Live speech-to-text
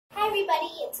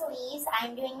everybody, it's Elise.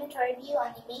 I'm doing the tour review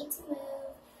on the Made to Move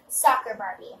Soccer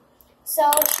Barbie. So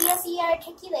she has the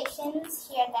articulations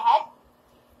here at the head,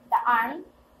 the arm,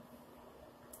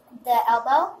 the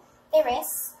elbow, the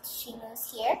wrist. She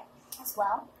moves here as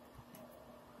well.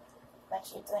 But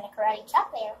she's doing a karate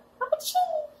chop there.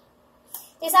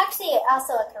 There's actually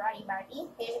also a karate Barbie.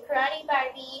 There's a karate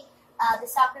Barbie, the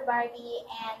soccer Barbie,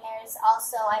 and there's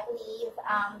also, I believe,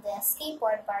 the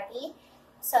skateboard Barbie.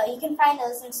 So you can find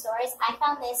those in stores. I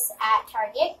found this at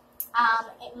Target.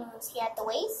 It moves here at the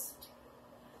waist,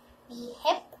 the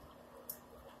hip,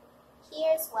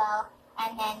 here as well,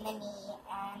 and then the knee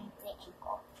and the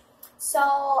ankle. So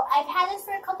I've had this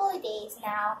for a couple of days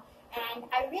now, and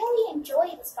I really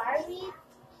enjoy this Barbie.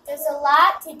 There's a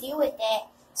lot to do with it,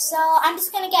 so I'm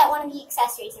just going to get one of the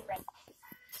accessories to bring.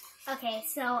 Okay,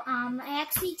 so I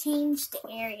actually changed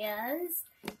areas.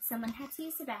 Someone had to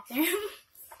use the bathroom.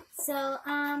 So,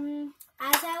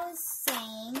 as I was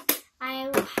saying,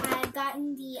 I had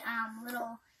gotten the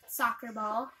little soccer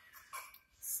ball.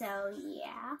 So,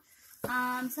 yeah.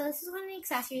 So this is one of the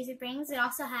accessories it brings. It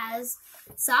also has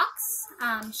socks,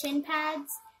 shin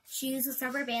pads, shoes with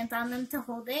rubber bands on them to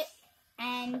hold it.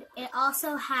 And it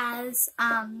also has,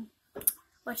 a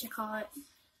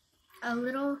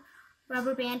little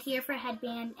rubber band here for a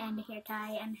headband and a hair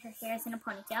tie, and her hair is in a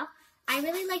ponytail. I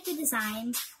really like the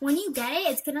design. When you get it,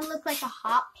 it's going to look like a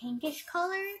hot pinkish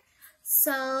color.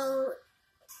 So,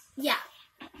 yeah.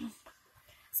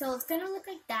 So it's going to look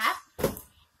like that.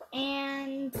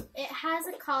 And it has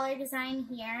a collar design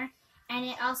here. And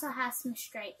it also has some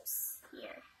stripes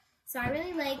here. So I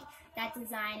really like that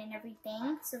design and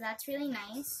everything. So that's really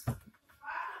nice.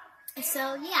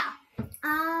 So, yeah.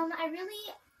 I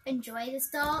really enjoy this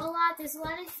doll a lot. There's a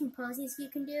lot of different poses you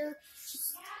can do.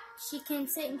 She can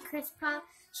sit in crisscross.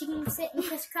 She can sit in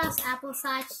crisscross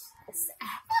applesauce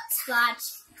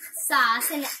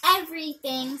sauce and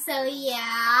everything. So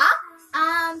yeah.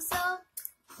 So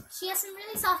she has some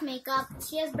really soft makeup.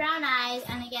 She has brown eyes,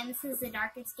 and again, this is the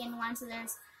darker skin one. So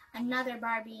there's another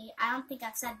Barbie. I don't think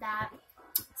I've said that.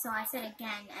 So I said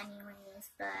again, anyways.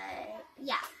 But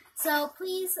yeah. So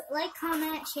please like,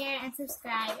 comment, share, and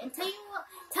subscribe, and tell me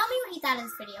what you thought of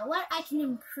this video. What I can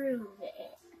improve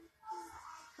it.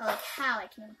 Like how I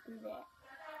can improve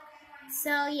it.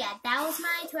 So yeah, that was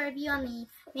my tour review on the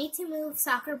Made to Move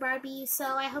Soccer Barbie. So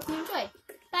I hope you enjoyed.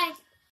 Bye.